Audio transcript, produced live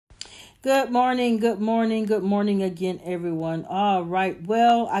Good morning, good morning, good morning again, everyone. All right,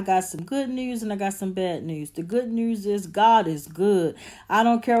 well, I got some good news and I got some bad news. The good news is God is good. I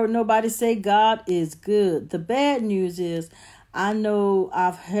don't care what nobody say, God is good. The bad news is I know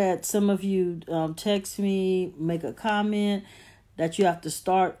I've had some of you text me, make a comment that you have to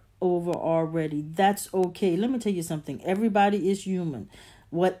start over already. That's okay. Let me tell you something. Everybody is human.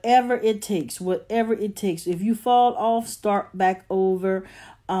 Whatever it takes, whatever it takes. If you fall off, start back over.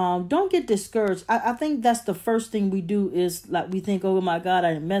 Don't get discouraged. I think that's the first thing we do is like we think, oh my God,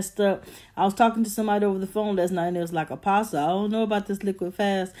 I messed up. I was talking to somebody over the phone last night and it was like, Apostle, I don't know about this liquid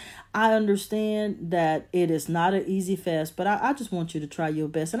fast. I understand that it is not an easy fast, but I just want you to try your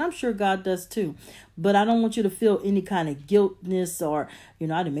best. And I'm sure God does too. But I don't want you to feel any kind of guiltness or, I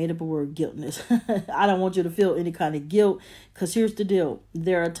done made up a word, guiltness. I don't want you to feel any kind of guilt because here's the deal.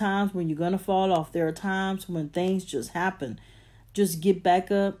 There are times when you're going to fall off. There are times when things just happen. Just get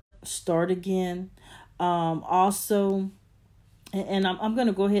back up, start again. Also, and I'm going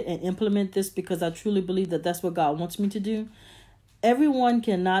to go ahead and implement this because I truly believe that that's what God wants me to do. Everyone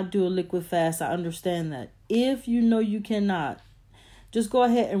cannot do a liquid fast. I understand that. If you know you cannot, just go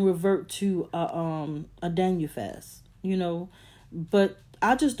ahead and revert to a Daniel fast, But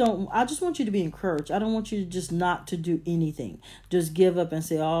I just want you to be encouraged. I don't want you to just not to do anything. Just give up and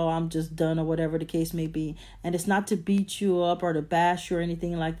say, oh, I'm just done or whatever the case may be. And it's not to beat you up or to bash you or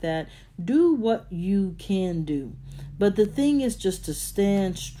anything like that. Do what you can do. But the thing is just to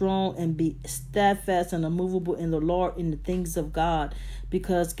stand strong and be steadfast and immovable in the Lord, in the things of God.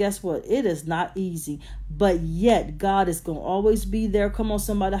 Because guess what? It is not easy. But yet, God is going to always be there. Come on,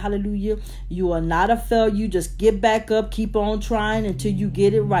 somebody. Hallelujah. You are not a failure. You just get back up. Keep on trying until you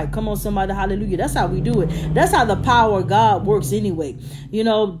get it right. Come on, somebody. Hallelujah. That's how we do it. That's how the power of God works anyway.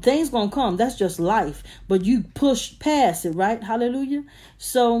 Things going to come. That's just life. But you push past it, right? Hallelujah.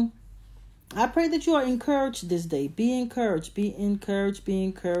 So I pray that you are encouraged this day. Be encouraged. Be encouraged. Be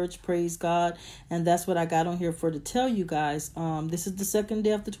encouraged. Praise God. And that's what I got on here for to tell you guys. This is the second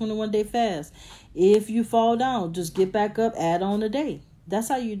day of the 21-day fast. If you fall down, just get back up. Add on a day. That's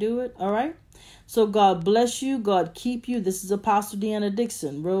how you do it. All right. So God bless you. God keep you. This is Apostle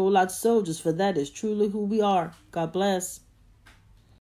DIXON. Roll out soldiers, for that is truly who we are. God bless.